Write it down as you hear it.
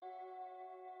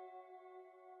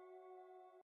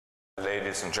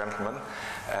ladies and gentlemen.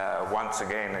 Once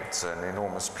again, it's an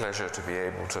enormous pleasure to be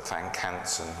able to thank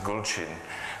Kantz and Gulchin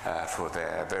for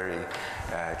their very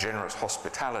generous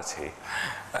hospitality.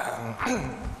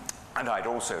 And I'd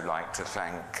also like to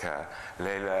thank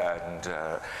Leila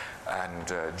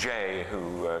and Jay,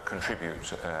 who contribute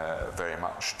very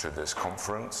much to this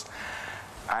conference,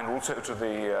 and also to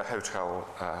the hotel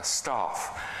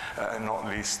staff, not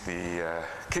least the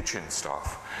kitchen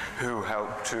staff, who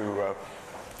helped to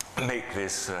make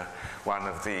this one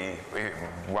of the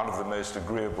most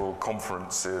agreeable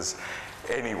conferences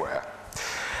anywhere.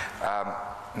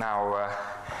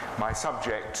 My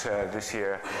subject this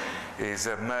year is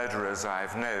murderers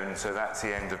I've known, so that's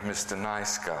the end of Mr.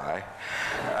 Nice Guy.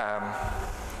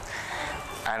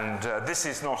 And this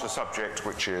is not a subject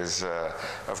which is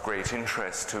of great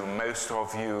interest to most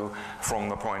of you from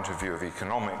the point of view of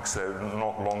economics, though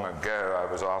not long ago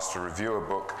I was asked to review a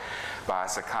book by a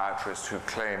psychiatrist who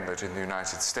claimed that in the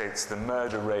United States the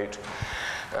murder rate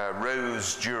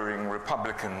rose during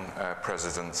Republican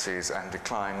presidencies and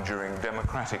declined during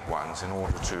Democratic ones. In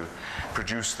order to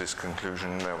produce this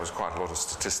conclusion, there was quite a lot of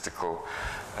statistical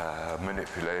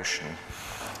manipulation.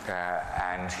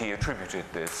 And he attributed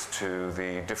this to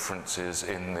the differences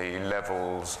in the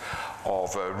levels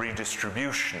of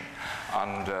redistribution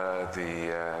under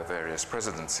the various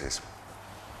presidencies.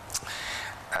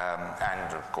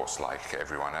 And of course, like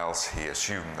everyone else, he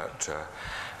assumed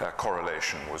that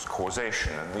correlation was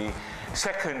causation. And the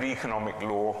second economic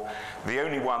law, the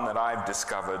only one that I've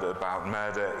discovered about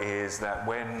murder, is that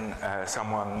when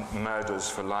someone murders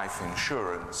for life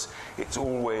insurance, it's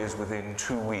always within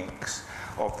 2 weeks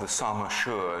of the sum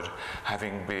assured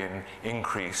having been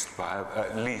increased by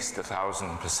at least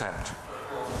 1,000%.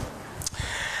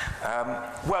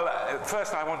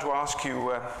 First I want to ask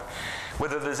you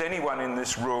whether there's anyone in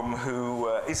this room who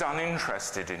is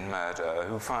uninterested in murder,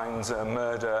 who finds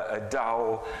murder a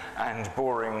dull and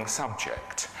boring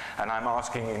subject. And I'm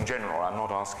asking in general, I'm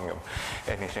not asking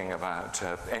anything about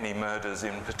any murders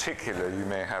in particular you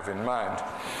may have in mind.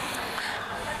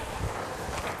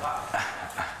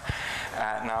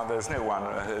 Now, there's no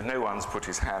one's put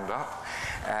his hand up.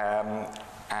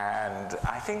 And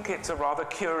I think it's a rather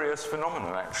curious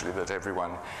phenomenon, actually, that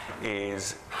everyone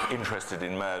is interested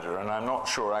in murder, and I'm not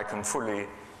sure I can fully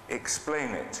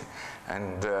explain it.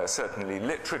 And certainly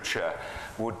literature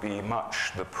would be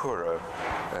much the poorer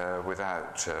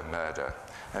without murder.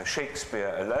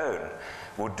 Shakespeare alone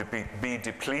would be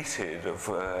depleted of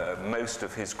most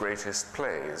of his greatest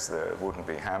plays. There wouldn't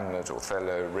be Hamlet,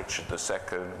 Othello, Richard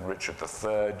II, Richard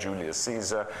III, Julius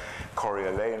Caesar,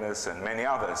 Coriolanus, and many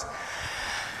others.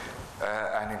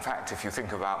 And in fact, if you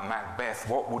think about Macbeth,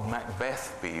 what would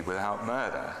Macbeth be without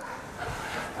murder?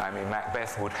 I mean,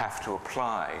 Macbeth would have to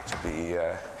apply to be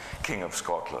King of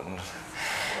Scotland.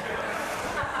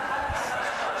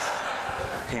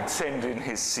 He'd send in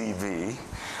his CV,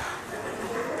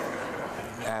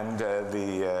 and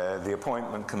the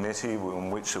appointment committee,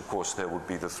 in which, of course, there would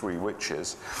be the three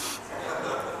witches,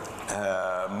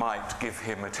 might give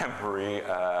him a temporary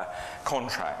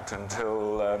contract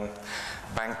until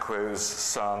Banquo's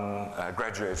son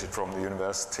graduated from the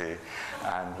university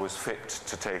and was fit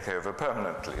to take over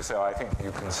permanently. So I think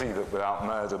you can see that without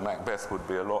murder, Macbeth would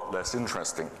be a lot less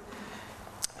interesting.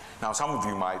 Now, some of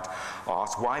you might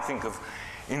ask, why think of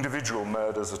individual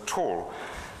murders at all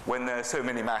when there are so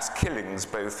many mass killings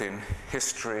both in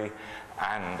history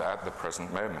and at the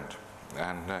present moment?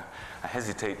 And I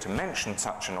hesitate to mention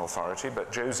such an authority,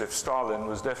 but Joseph Stalin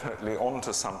was definitely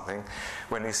onto something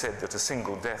when he said that a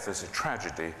single death is a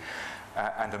tragedy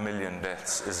and 1 million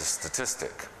deaths is a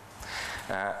statistic.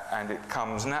 And it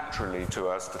comes naturally to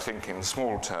us to think in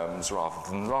small terms rather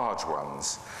than large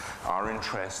ones. Our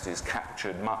interest is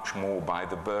captured much more by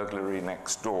the burglary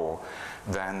next door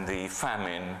than the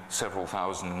famine several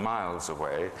thousand miles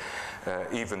away,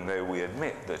 even though we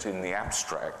admit that in the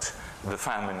abstract, the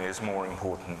famine is more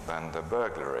important than the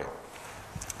burglary.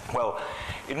 Well,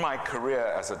 in my career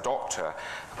as a doctor,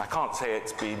 I can't say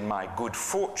it's been my good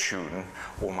fortune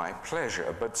or my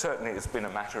pleasure, but certainly it's been a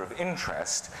matter of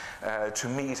interest to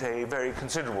meet a very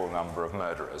considerable number of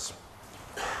murderers.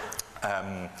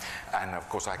 And of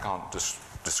course, I can't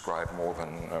describe more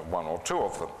than one or two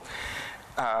of them.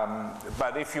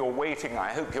 But if you're waiting, I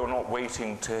hope you're not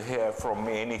waiting to hear from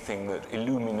me anything that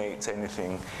illuminates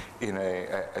anything in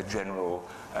a general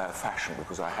fashion,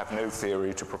 because I have no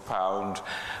theory to propound.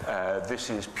 This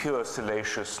is pure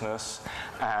salaciousness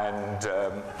and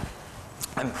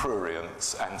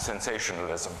prurience and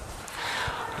sensationalism.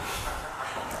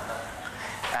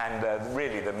 And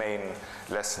really the main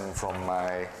lesson from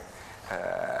my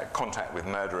contact with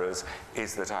murderers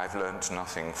is that I've learnt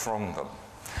nothing from them.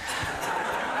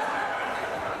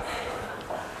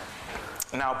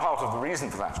 Now, part of the reason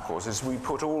for that, of course, is we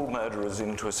put all murderers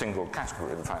into a single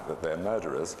category, the fact that they're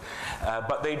murderers,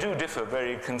 but they do differ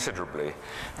very considerably.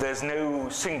 There's no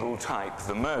single type,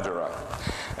 the murderer.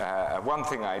 One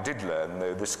thing I did learn,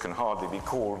 though this can hardly be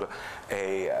called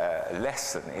a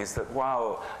lesson, is that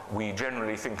while we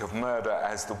generally think of murder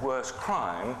as the worst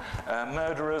crime,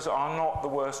 murderers are not the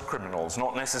worst criminals,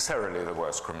 not necessarily the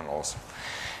worst criminals.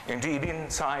 Indeed,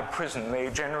 inside prison, they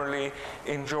generally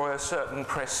enjoy a certain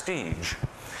prestige,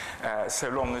 so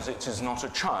long as it is not a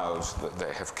child that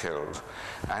they have killed,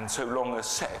 and so long as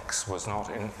sex was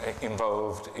not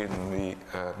involved in the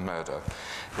murder,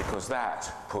 because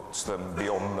that puts them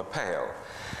beyond the pale.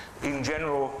 In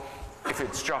general, if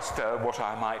it's just what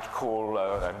I might call,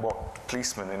 and what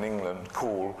policemen in England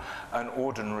call, an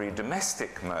ordinary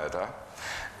domestic murder,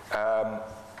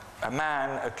 a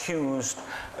man accused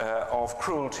of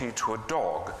cruelty to a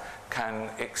dog can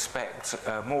expect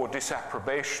more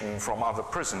disapprobation from other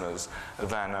prisoners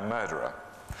than a murderer.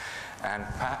 And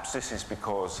perhaps this is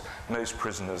because most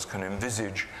prisoners can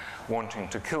envisage wanting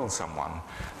to kill someone,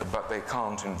 but they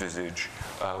can't envisage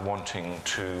wanting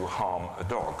to harm a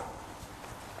dog.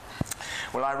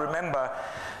 Well, I remember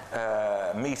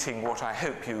meeting what I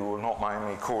hope you will not mind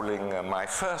me calling my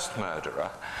first murderer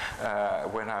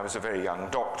when I was a very young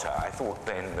doctor. I thought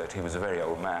then that he was a very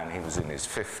old man. He was in his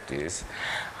 50s.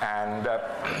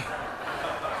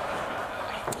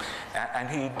 And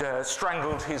he'd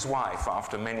strangled his wife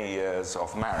after many years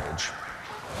of marriage.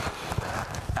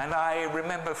 And I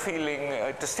remember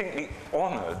feeling distinctly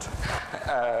honoured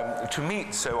to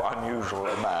meet so unusual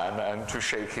a man and to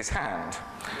shake his hand.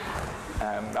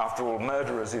 After all,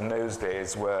 murderers in those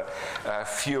days were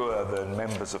fewer than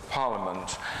members of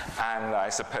Parliament, and I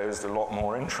suppose a lot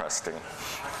more interesting.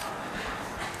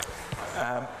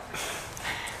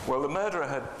 Well, the murderer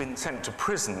had been sent to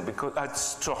prison,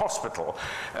 because, to hospital,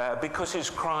 because his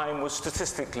crime was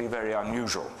statistically very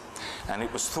unusual, and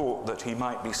it was thought that he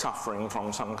might be suffering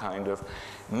from some kind of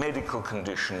medical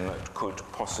condition that could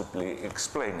possibly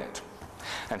explain it.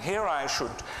 And here I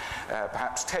should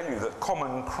perhaps tell you that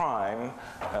common crime,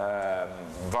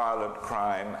 violent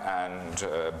crime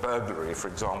and burglary, for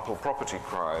example, property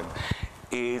crime,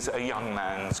 is a young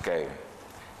man's game.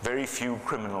 Very few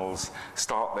criminals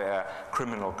start their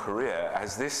criminal career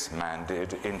as this man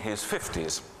did in his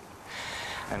 50s.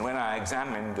 And when I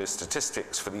examined the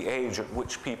statistics for the age at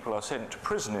which people are sent to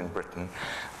prison in Britain,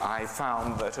 I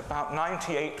found that about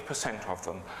 98% of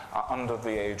them are under the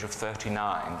age of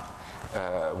 39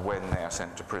 when they are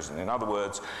sent to prison. In other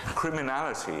words,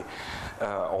 criminality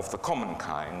of the common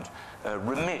kind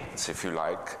remits, if you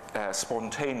like,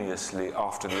 spontaneously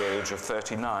after the age of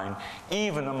 39,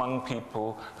 even among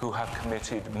people who have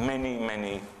committed many,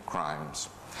 many crimes.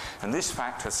 And this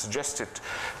fact has suggested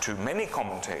to many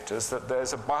commentators that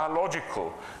there's a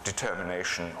biological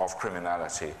determination of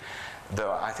criminality,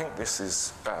 though I think this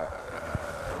is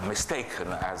mistaken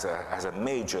as a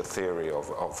major theory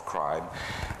of crime,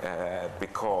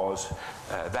 because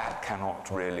that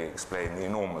cannot really explain the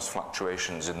enormous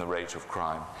fluctuations in the rate of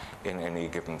crime in any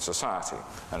given society.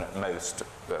 And at most,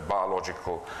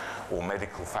 biological or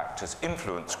medical factors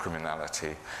influence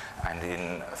criminality, and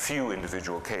in a few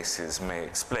individual cases may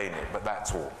explain it, but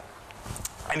that's all.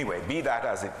 Anyway, be that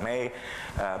as it may,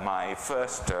 my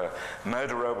first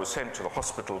murderer was sent to the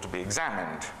hospital to be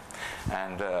examined,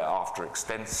 and after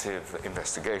extensive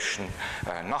investigation,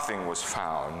 nothing was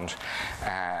found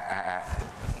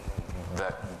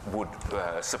that would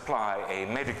supply a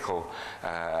medical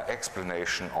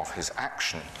explanation of his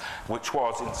action, which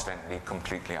was incidentally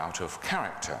completely out of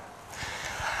character.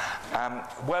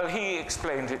 Well, he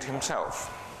explained it himself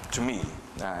to me.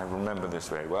 I remember this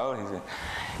very well.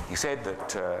 He said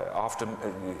that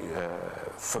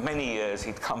for many years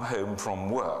he'd come home from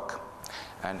work,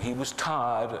 and he was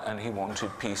tired and he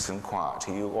wanted peace and quiet.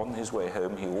 On his way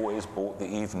home, he always bought the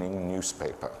evening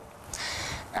newspaper.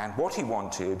 And what he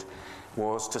wanted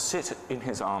was to sit in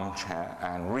his armchair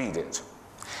and read it.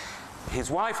 His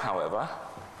wife, however,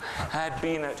 had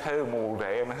been at home all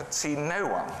day and had seen no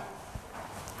one.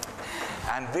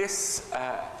 And this,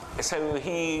 so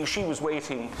she was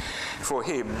waiting for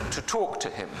him to talk to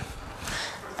him.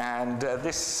 And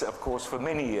this, of course, for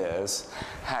many years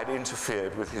had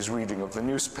interfered with his reading of the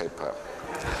newspaper.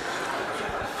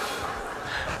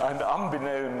 And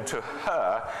unbeknown to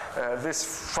her, this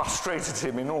frustrated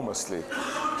him enormously.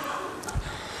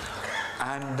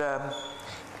 And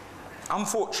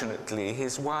unfortunately,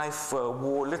 his wife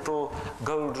wore little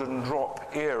golden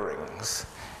drop earrings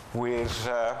with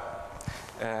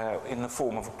in the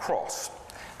form of a cross,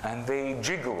 and they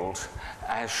jiggled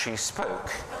as she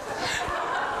spoke.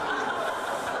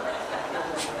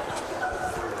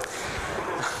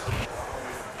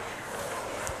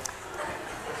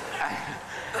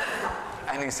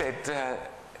 And he said,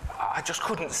 I just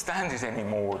couldn't stand it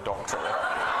anymore, doctor.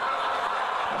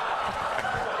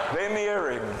 Them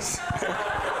earrings.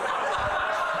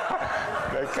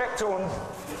 They kept on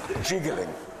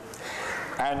jiggling.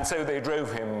 And so they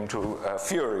drove him to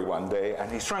fury one day,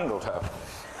 and he strangled her.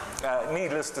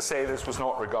 Needless to say, this was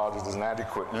not regarded as an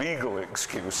adequate legal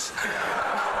excuse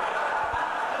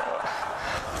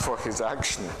for his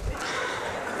action.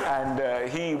 And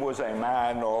he was a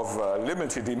man of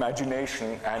limited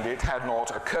imagination, and it had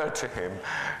not occurred to him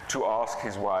to ask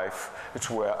his wife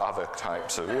to wear other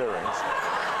types of earrings.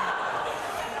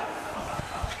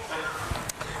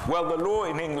 Well, the law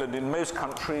in England, in most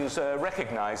countries,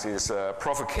 recognizes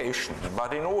provocation,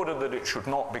 but in order that it should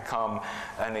not become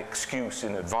an excuse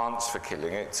in advance for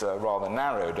killing, it's a rather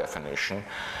narrow definition,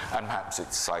 and perhaps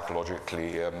it's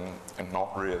psychologically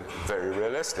not very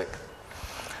realistic.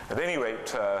 At any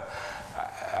rate,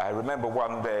 I remember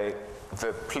one day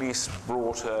the police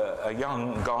brought a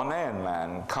young Ghanaian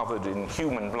man covered in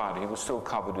human blood. He was still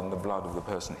covered in the blood of the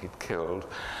person he'd killed,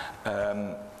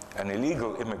 an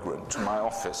illegal immigrant, to my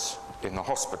office in the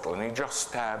hospital, and he just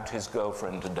stabbed his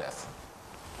girlfriend to death.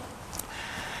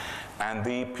 And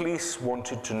the police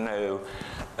wanted to know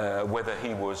whether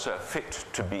he was fit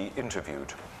to be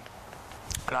interviewed.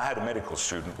 And I had a medical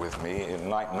student with me, and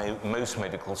like most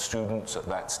medical students at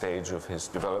that stage of his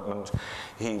development,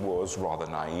 he was rather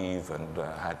naive and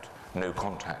had no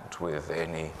contact with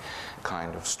any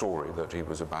kind of story that he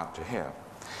was about to hear.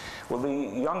 Well, the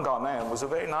young Ghanaian was a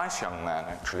very nice young man,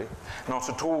 actually, not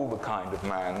at all the kind of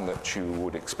man that you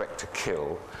would expect to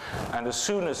kill. And as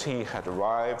soon as he had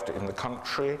arrived in the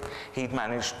country, he'd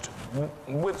managed,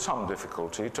 with some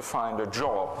difficulty, to find a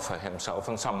job for himself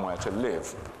and somewhere to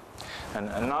live. And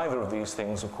neither of these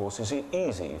things, of course, is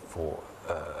easy for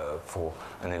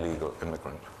an illegal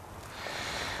immigrant.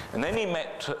 And then he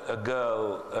met a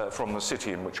girl from the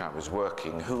city in which I was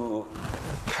working who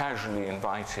casually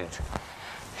invited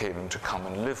him to come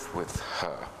and live with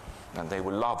her. And they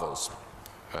were lovers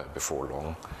before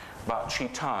long, but she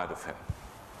tired of him.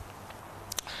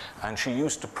 And she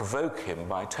used to provoke him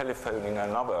by telephoning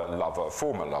another lover,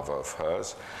 former lover of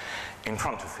hers, in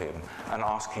front of him and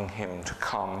asking him to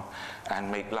come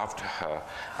and make love to her,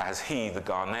 as he, the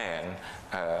Ghanaian,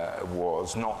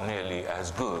 was not nearly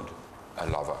as good a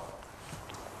lover.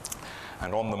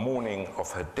 And on the morning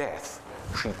of her death,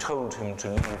 she told him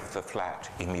to leave the flat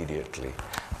immediately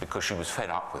because she was fed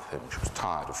up with him, she was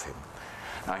tired of him.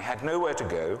 Now, he had nowhere to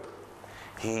go.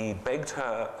 He begged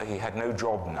her, he had no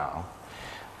job now.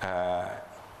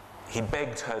 He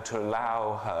begged her to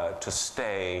allow her to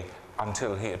stay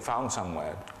until he had found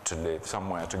somewhere to live,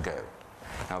 somewhere to go.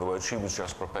 In other words, she was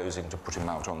just proposing to put him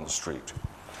out on the street.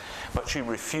 But she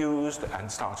refused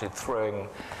and started throwing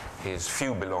his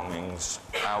few belongings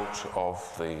out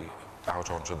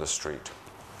onto the street.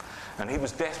 And he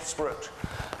was desperate,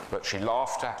 but she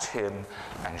laughed at him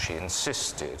and she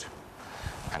insisted.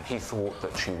 And he thought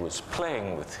that she was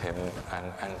playing with him,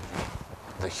 and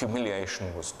the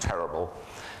humiliation was terrible.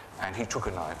 And he took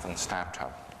a knife and stabbed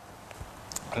her.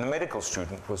 And the medical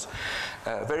student was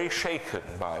very shaken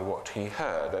by what he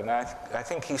heard. And I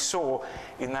think he saw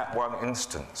in that one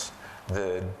instance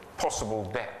the possible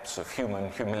depths of human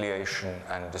humiliation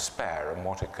and despair and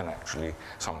what it can actually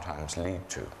sometimes lead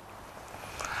to.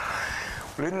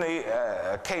 But in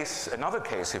another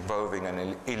case involving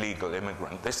an illegal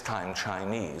immigrant, this time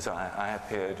Chinese, I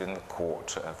appeared in the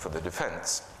court for the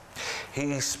defense.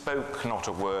 He spoke not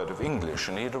a word of English,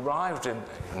 and he had arrived in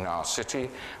our city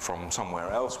from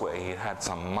somewhere else where he had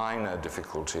some minor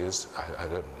difficulties. I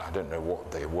don't know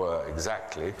what they were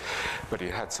exactly, but he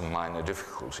had some minor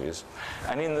difficulties.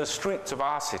 And in the streets of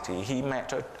our city, he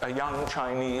met a young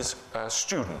Chinese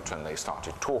student, and they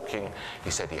started talking.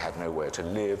 He said he had nowhere to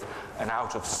live, and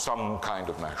out of some kind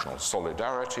of national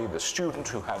solidarity, the student,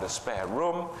 who had a spare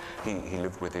room, he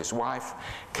lived with his wife,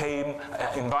 came,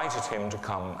 invited him to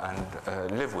come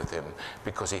and live with him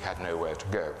because he had nowhere to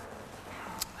go.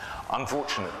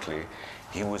 Unfortunately,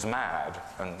 he was mad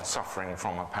and suffering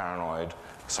from a paranoid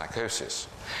psychosis.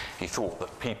 He thought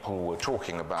that people were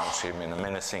talking about him in a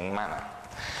menacing manner.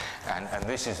 And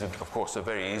this is, of course, a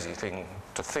very easy thing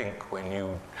to think when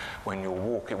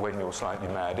you're slightly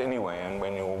mad anyway, and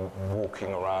when you're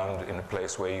walking around in a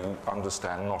place where you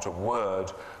understand not a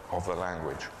word of the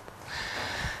language.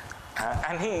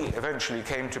 And he eventually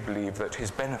came to believe that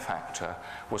his benefactor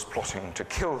was plotting to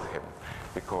kill him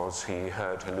because he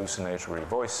heard hallucinatory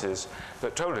voices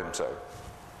that told him so.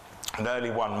 And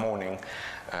early one morning,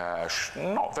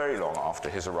 not very long after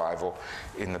his arrival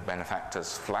in the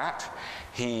benefactor's flat,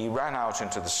 he ran out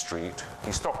into the street.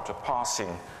 He stopped a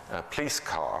passing police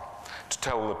car to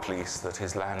tell the police that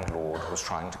his landlord was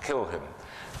trying to kill him.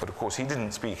 But of course, he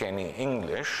didn't speak any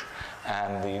English,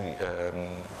 and the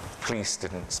police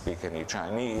didn't speak any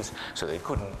Chinese, so they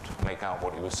couldn't make out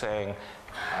what he was saying,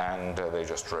 and they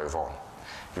just drove on.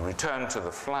 He returned to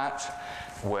the flat,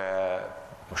 where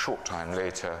a short time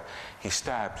later, he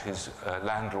stabbed his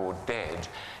landlord dead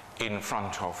in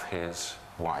front of his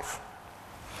wife.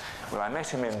 Well, I met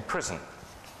him in prison,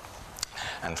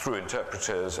 and through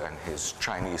interpreters and his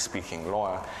Chinese-speaking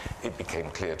lawyer, it became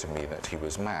clear to me that he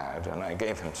was mad, and I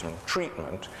gave him some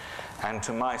treatment, and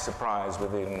to my surprise,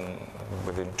 within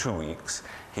 2 weeks,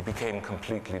 he became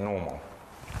completely normal.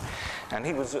 And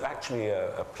he was actually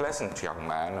a pleasant young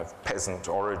man of peasant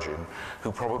origin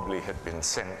who probably had been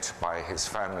sent by his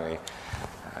family,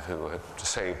 who had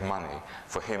saved money,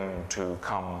 for him to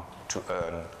come to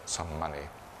earn some money.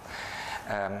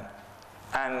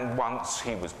 And once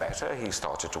he was better, he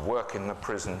started to work in the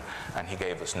prison, and he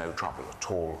gave us no trouble at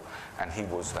all. And he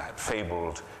was that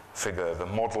fabled figure, the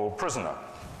model prisoner.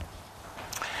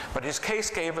 But his case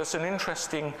gave us an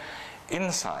interesting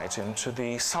insight into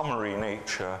the summary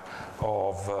nature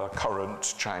of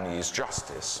current Chinese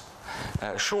justice.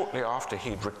 Shortly after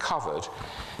he'd recovered,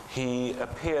 he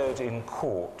appeared in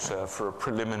court for a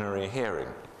preliminary hearing.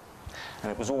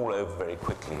 And it was all over very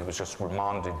quickly. He was just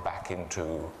remanded back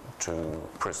into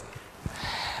prison.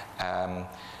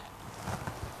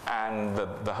 And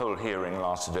the whole hearing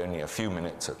lasted only a few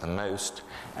minutes at the most.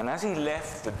 And as he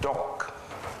left the dock,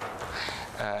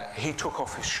 he took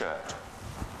off his shirt.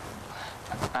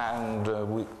 And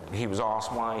he was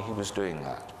asked why he was doing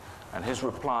that. And his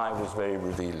reply was very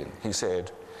revealing. He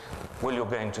said, "Well, you're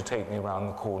going to take me around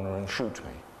the corner and shoot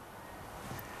me."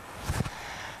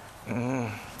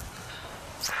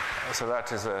 So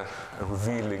that is a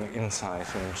revealing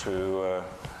insight into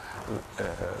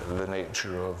the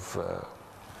nature of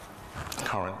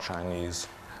current Chinese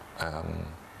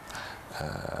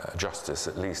justice,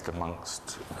 at least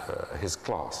amongst his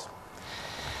class.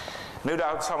 No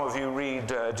doubt some of you read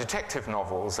detective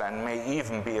novels and may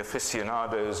even be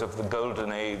aficionados of the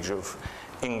golden age of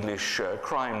English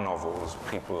crime novels,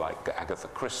 people like Agatha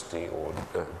Christie or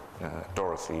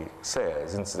Dorothy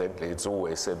Sayers. Incidentally, it's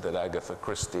always said that Agatha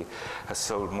Christie has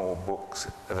sold more books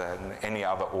than any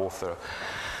other author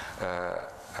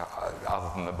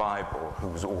other than the Bible,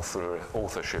 whose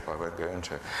authorship I won't go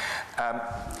into.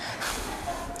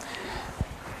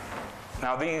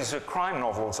 Now, these crime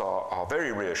novels are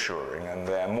very reassuring, and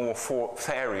they're more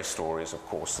fairy stories, of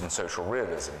course, than social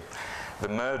realism. The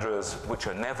murders, which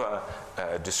are never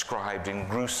described in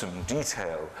gruesome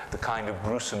detail, the kind of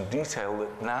gruesome detail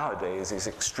that nowadays is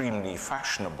extremely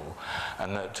fashionable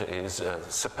and that is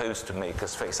supposed to make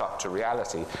us face up to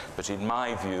reality, but in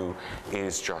my view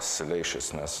is just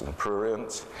salaciousness and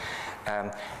prurience.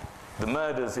 The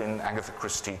murders in Agatha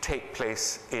Christie take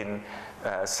place in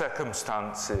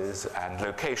circumstances and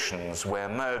locations where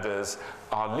murders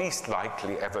are least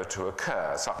likely ever to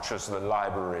occur, such as the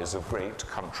libraries of great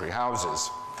country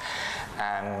houses.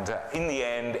 And in the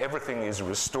end, everything is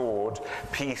restored,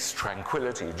 peace,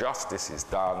 tranquility, justice is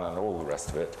done, and all the rest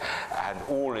of it, and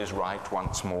all is right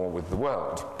once more with the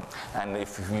world. And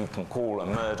if you can call a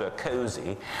murder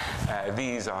cozy,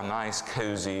 these are nice,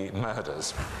 cozy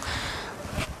murders.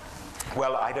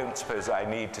 Well, I don't suppose I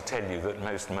need to tell you that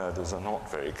most murders are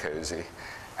not very cozy,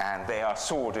 and they are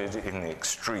sordid in the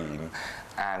extreme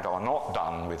and are not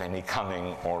done with any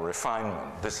cunning or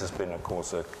refinement. This has been, of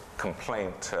course, a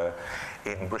complaint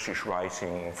in British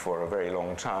writing for a very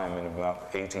long time. In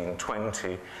about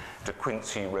 1820, De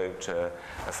Quincey wrote a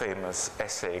famous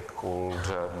essay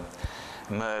called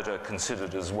Murder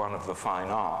Considered as One of the Fine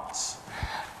Arts.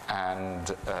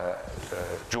 And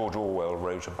George Orwell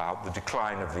wrote about the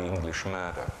decline of the English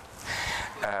murder.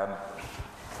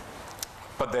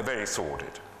 But they're very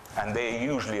sordid, and they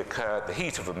usually occur at the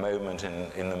heat of a moment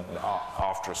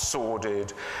after a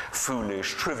sordid,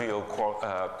 foolish, trivial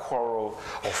quarrel,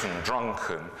 often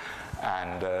drunken,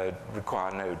 and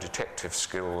require no detective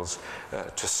skills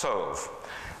to solve.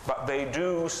 But they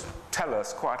do tell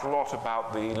us quite a lot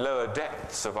about the lower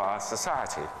depths of our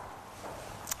society.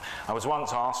 I was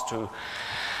once asked to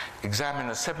examine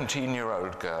a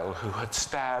 17-year-old girl who had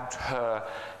stabbed her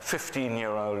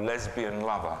 15-year-old lesbian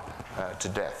lover to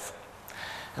death.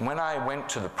 And when I went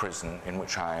to the prison in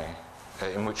which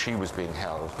he was being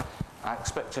held, I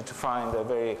expected to find a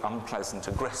very unpleasant,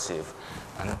 aggressive,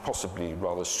 and possibly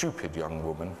rather stupid young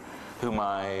woman whom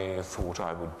I thought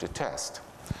I would detest.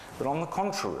 But on the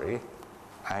contrary,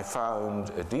 I found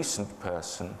a decent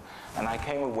person, and I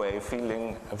came away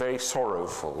feeling very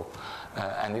sorrowful,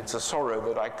 and it's a sorrow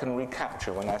that I can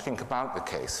recapture when I think about the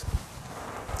case.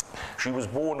 She was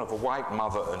born of a white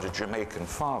mother and a Jamaican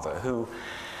father who,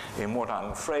 in what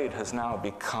I'm afraid has now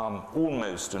become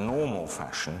almost a normal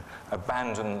fashion,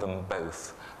 abandoned them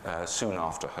both soon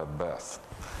after her birth.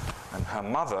 And her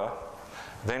mother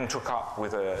then took up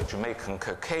with a Jamaican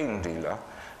cocaine dealer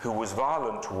who was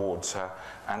violent towards her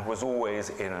and was always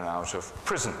in and out of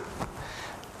prison.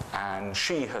 And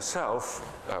she herself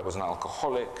was an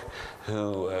alcoholic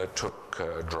who took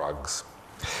drugs.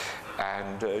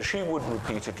 And she would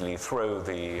repeatedly throw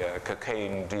the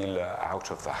cocaine dealer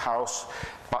out of the house,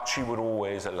 but she would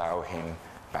always allow him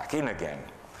back in again.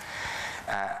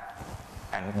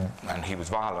 And he was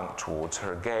violent towards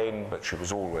her again, but she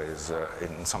was always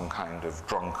in some kind of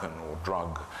drunken or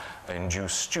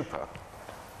drug-induced stupor.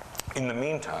 In the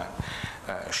meantime,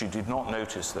 she did not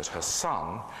notice that her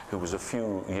son, who was a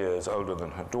few years older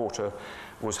than her daughter,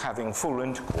 was having full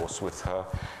intercourse with her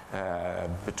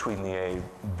between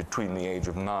the age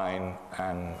of 9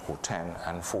 or 10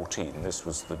 and 14. This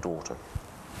was the daughter.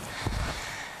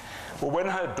 Well, when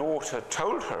her daughter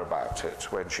told her about it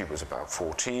when she was about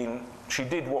 14, she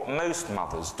did what most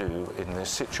mothers do in this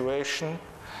situation,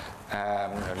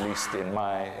 at least in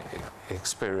my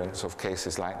experience of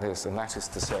cases like this, and that is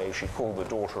to say, she called the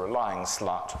daughter a lying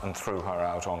slut and threw her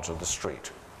out onto the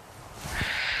street.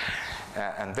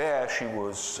 And there she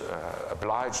was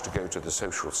obliged to go to the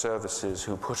social services,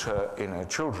 who put her in a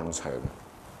children's home.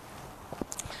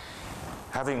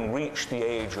 Having reached the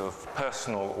age of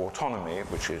personal autonomy,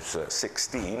 which is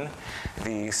 16,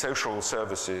 the social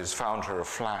services found her a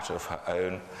flat of her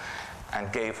own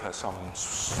and gave her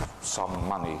some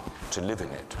money to live in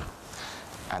it.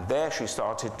 And there she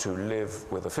started to live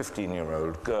with a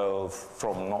 15-year-old girl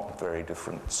from not very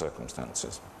different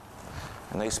circumstances.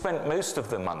 And they spent most of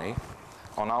the money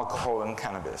on alcohol and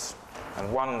cannabis.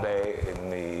 And one day, in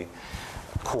the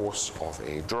course of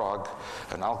a drug,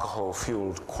 an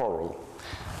alcohol-fueled quarrel,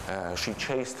 she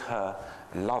chased her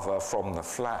lover from the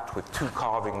flat with 2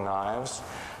 carving knives,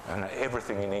 and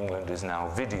everything in England is now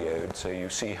videoed, so you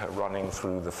see her running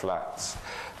through the flats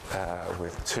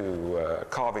with 2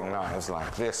 carving knives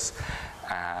like this,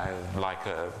 like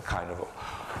a kind of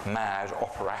mad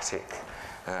operatic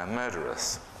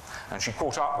murderess. And she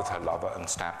caught up with her lover and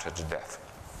stabbed her to death.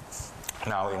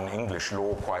 Now, in English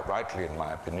law, quite rightly in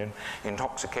my opinion,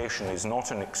 intoxication is not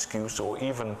an excuse or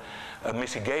even a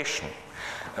mitigation,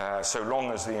 so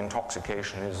long as the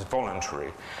intoxication is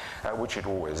voluntary, which it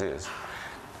always is.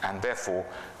 And therefore,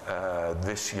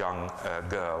 this young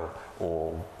girl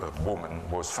or woman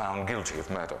was found guilty of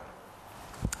murder.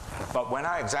 But when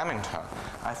I examined her,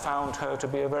 I found her to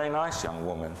be a very nice young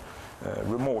woman,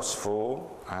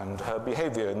 remorseful, and her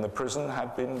behavior in the prison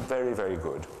had been very, very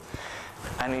good.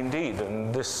 And indeed,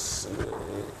 and this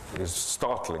is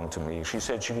startling to me, she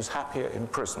said she was happier in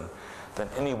prison than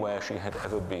anywhere she had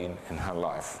ever been in her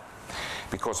life.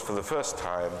 Because for the first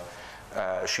time,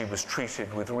 she was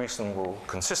treated with reasonable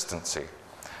consistency,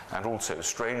 and also,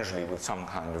 strangely, with some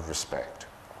kind of respect.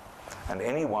 And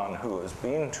anyone who has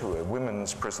been to a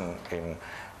women's prison in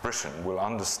Britain will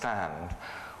understand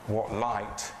what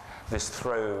light this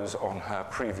throws on her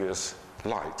previous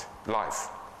life.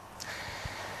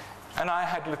 And I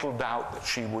had little doubt that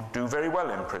she would do very well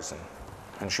in prison,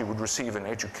 and she would receive an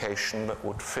education that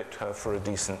would fit her for a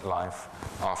decent life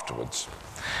afterwards.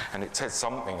 And it says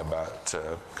something about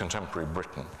contemporary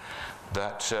Britain,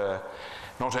 that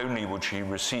not only would she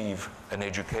receive an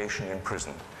education in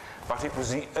prison, but it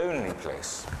was the only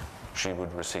place she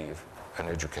would receive an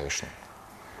education.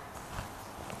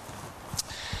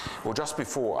 Well, just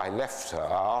before I left her,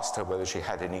 I asked her whether she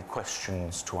had any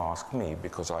questions to ask me,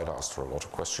 because I'd asked her a lot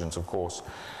of questions, of course.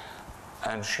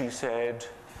 And she said,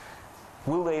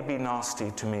 "Will they be nasty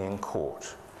to me in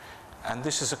court?" And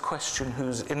this is a question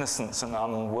whose innocence and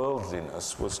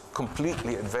unworldliness was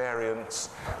completely at variance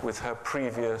with her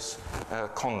previous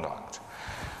conduct.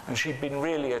 And she'd been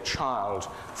really a child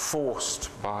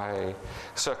forced by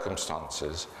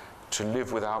circumstances to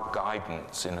live without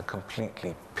guidance in a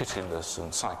completely pitiless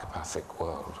and psychopathic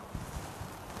world.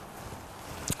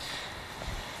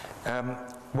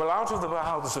 Well, out of the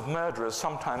mouths of murderers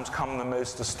sometimes come the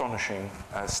most astonishing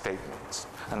statements.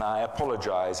 And I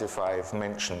apologize if I've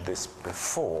mentioned this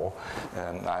before.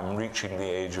 I'm reaching the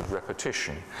age of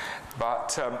repetition.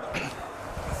 But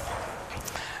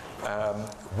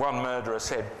One murderer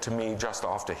said to me just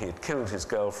after he had killed his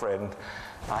girlfriend,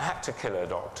 "I had to kill her,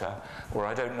 doctor, or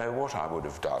I don't know what I would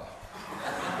have done."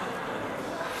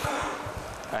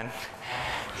 And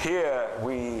here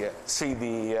we see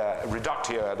the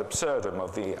reductio ad absurdum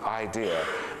of the idea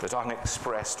that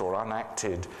unexpressed or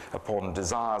unacted upon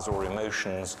desires or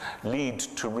emotions lead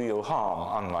to real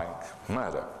harm, unlike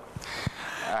murder.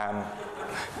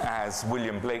 As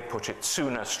William Blake put it,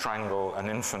 sooner strangle an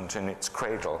infant in its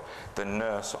cradle than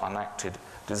nurse unacted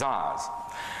desires.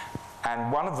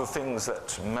 And one of the things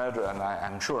that murder, and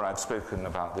I'm sure I've spoken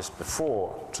about this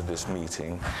before to this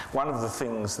meeting, one of the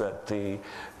things that the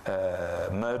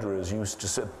murderers used to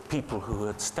say, people who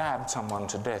had stabbed someone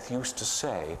to death used to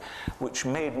say, which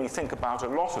made me think about a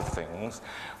lot of things,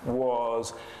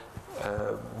 was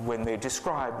when they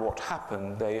described what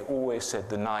happened, they always said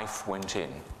the knife went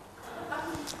in.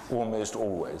 Almost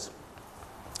always.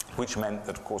 Which meant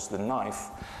that, of course, the knife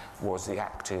was the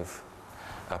active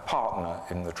partner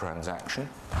in the transaction.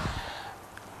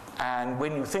 And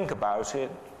when you think about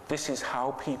it, this is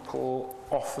how people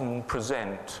often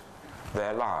present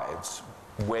their lives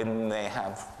when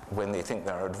they think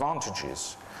there are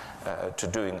advantages to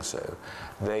doing so.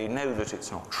 They know that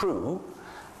it's not true,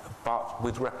 but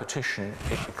with repetition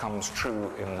it becomes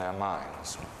true in their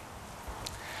minds.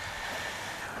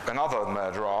 Another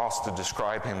murderer asked to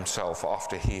describe himself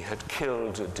after he had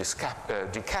killed,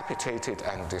 decapitated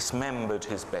and dismembered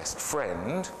his best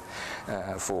friend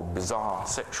for bizarre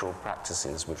sexual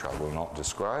practices, which I will not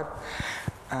describe,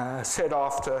 said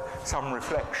after some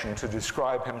reflection to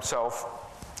describe himself,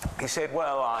 he said,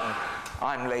 "Well,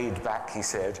 I'm laid back," he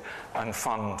said, "and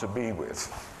fun to be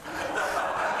with."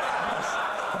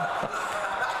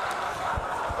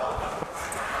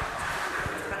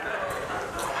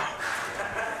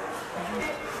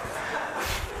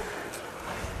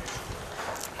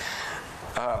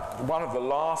 One of the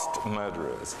last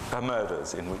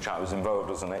murders in which I was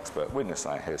involved as an expert witness,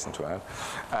 I hasten to add,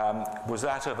 was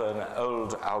that of an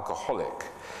old alcoholic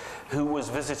who was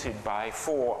visited by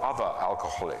 4 other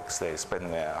alcoholics. They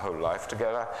spend their whole life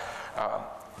together,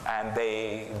 and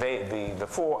the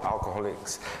 4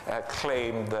 alcoholics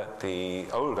claimed that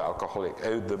the old alcoholic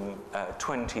owed them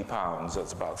 £20,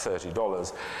 that's about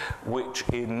 $30, which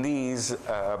in these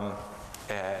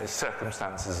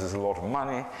circumstances is a lot of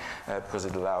money because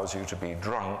it allows you to be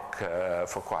drunk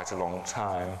for quite a long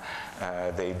time.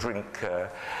 They drink a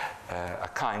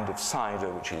kind of cider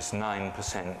which is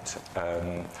 9%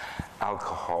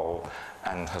 alcohol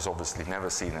and has obviously never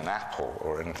seen an apple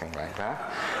or anything like that.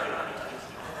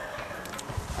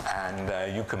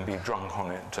 And you can be drunk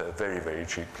on it very, very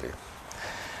cheaply.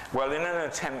 Well, in an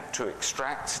attempt to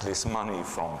extract this money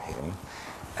from him,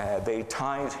 they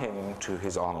tied him to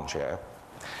his armchair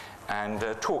and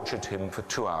tortured him for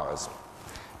 2 hours.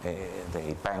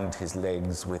 They banged his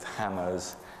legs with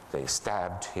hammers, they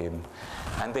stabbed him,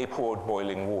 and they poured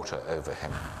boiling water over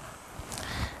him.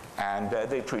 And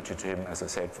they treated him, as I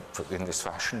said, in this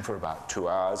fashion for about 2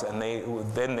 hours, and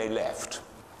then they left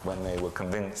when they were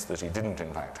convinced that he didn't,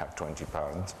 in fact, have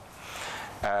 £20.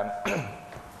 And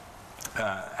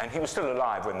he was still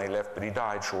alive when they left, but he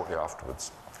died shortly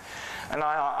afterwards. And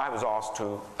I was asked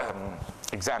to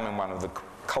examine one of the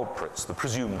culprits, the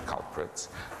presumed culprits,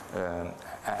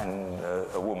 and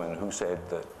a woman who said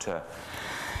that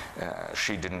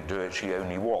she didn't do it, she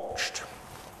only watched.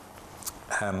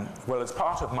 Well, as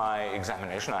part of my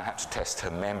examination, I had to test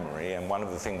her memory, and one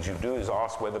of the things you do is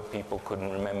ask whether people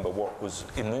couldn't remember what was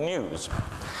in the news.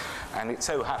 And it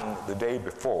so happened that the day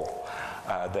before,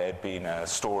 there had been a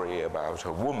story about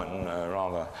a woman, a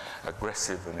rather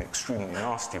aggressive and extremely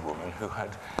nasty woman, who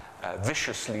had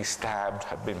viciously stabbed,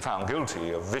 had been found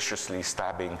guilty of viciously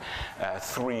stabbing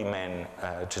 3 men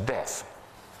to death.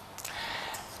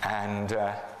 And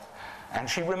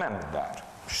she remembered that.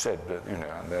 She said that, you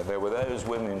know, there were those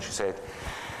women, she said,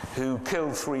 who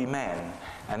killed 3 men.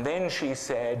 And then she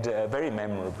said, very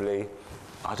memorably,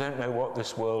 "I don't know what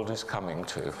this world is coming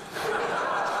to."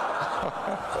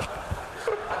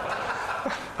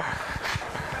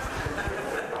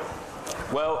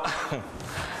 Well,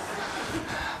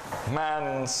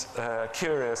 man's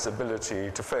curious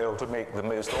ability to fail to make the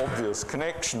most obvious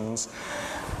connections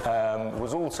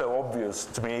was also obvious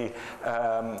to me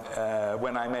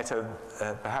when I met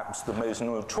perhaps the most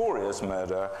notorious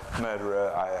murderer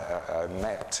I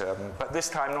met, but this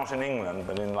time not in England,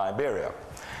 but in Liberia.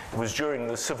 It was during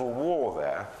the Civil War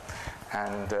there,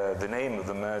 and the name of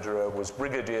the murderer was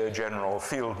Brigadier General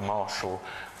Field Marshal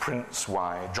Prince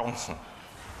Y. Johnson.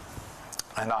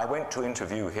 And I went to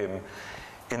interview him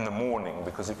in the morning,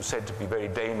 because it was said to be very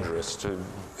dangerous to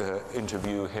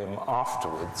interview him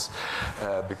afterwards,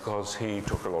 because he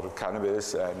took a lot of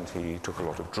cannabis and he took a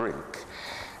lot of drink,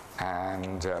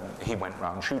 and he went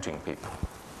around shooting people.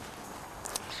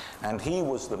 And he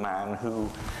was the man who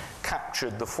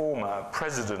captured the former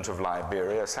president of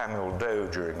Liberia, Samuel Doe,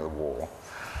 during the war.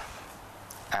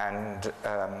 And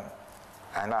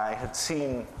I had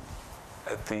seen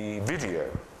the video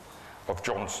of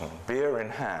Johnson, beer in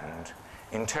hand,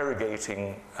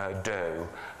 interrogating Doe,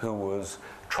 who was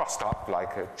trussed up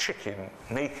like a chicken,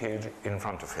 naked in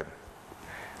front of him.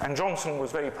 And Johnson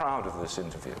was very proud of this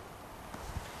interview.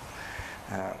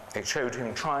 It showed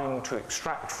him trying to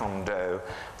extract from Doe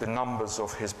the numbers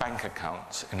of his bank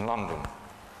accounts in London.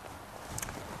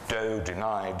 Doe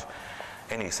denied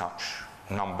any such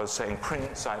numbers, saying,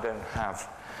 "Prince, I don't have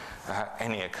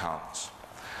any accounts."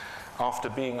 After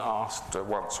being asked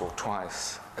once or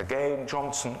twice, again,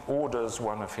 Johnson orders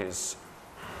one of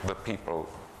the people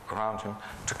around him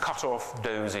to cut off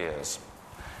Doe's ears,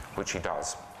 which he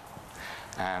does.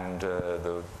 And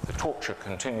the torture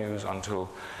continues until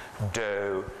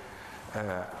Doe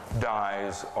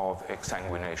dies of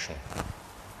exsanguination.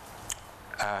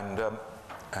 And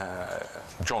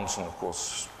Johnson, of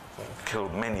course,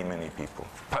 killed many, many people,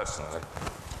 personally.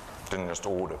 Didn't just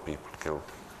order people to kill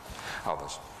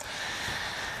others.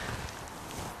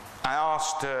 I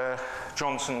asked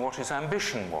Johnson what his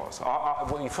ambition was.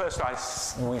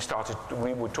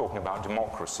 We were talking about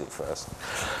democracy first.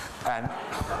 And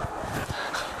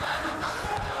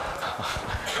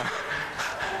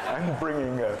I'm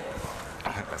bringing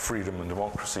freedom and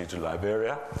democracy to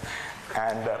Liberia.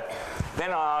 And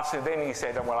then I asked him, then he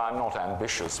said, "Well, I'm not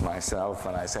ambitious myself."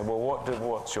 And I said, "Well,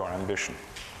 what's your ambition?"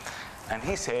 And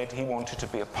he said he wanted to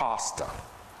be a pastor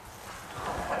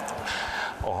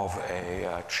of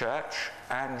a church,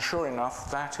 and sure enough,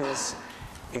 that is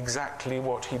exactly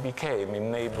what he became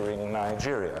in neighboring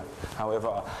Nigeria.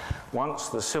 However, once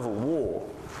the civil war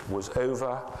was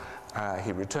over,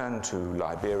 he returned to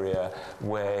Liberia,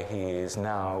 where he is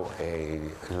now a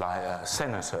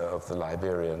senator of the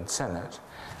Liberian Senate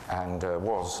and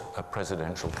was a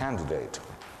presidential candidate.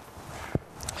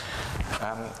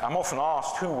 I'm often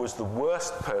asked who was the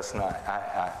worst person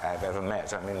I've ever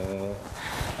met. I mean,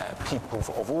 people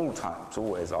of all types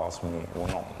always ask me,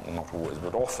 well, not always,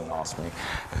 but often ask me,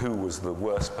 who was the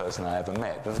worst person I ever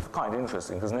met. And it's quite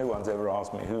interesting, because no one's ever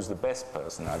asked me who's the best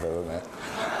person I've ever met.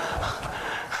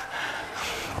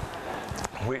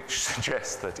 Which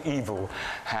suggests that evil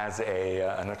has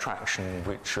an attraction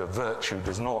which virtue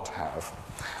does not have.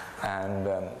 And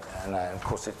of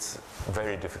course, it's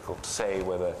very difficult to say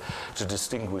whether to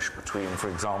distinguish between, for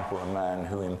example, a man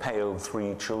who impaled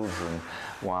 3 children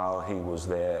while he was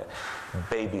their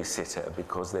babysitter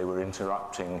because they were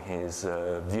interrupting his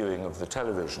viewing of the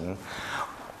television,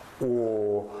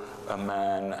 or a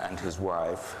man and his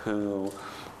wife who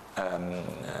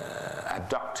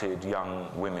abducted young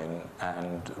women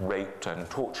and raped and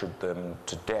tortured them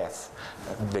to death.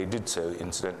 They did so,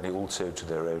 incidentally, also to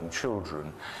their own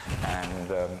children, and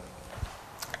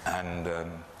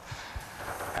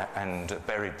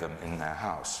buried them in their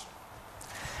house.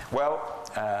 Well,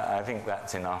 I think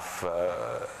that's enough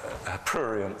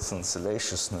prurience and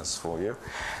salaciousness for you.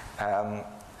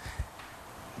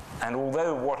 And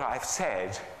although what I've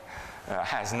said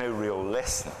has no real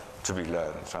lesson to be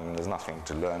learned, I mean, there's nothing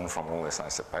to learn from all this, I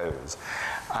suppose,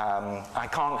 I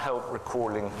can't help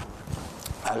recalling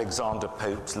Alexander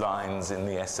Pope's lines in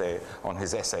the essay, on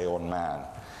his essay on man.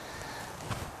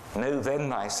 "Know then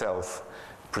thyself,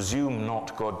 presume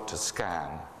not God to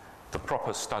scan, the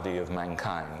proper study of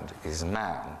mankind is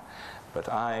man, but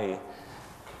I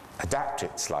adapt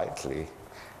it slightly,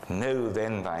 know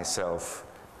then thyself,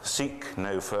 seek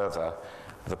no further,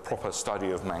 the proper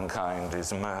study of mankind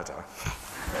is murder."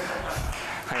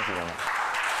 Thank you very much.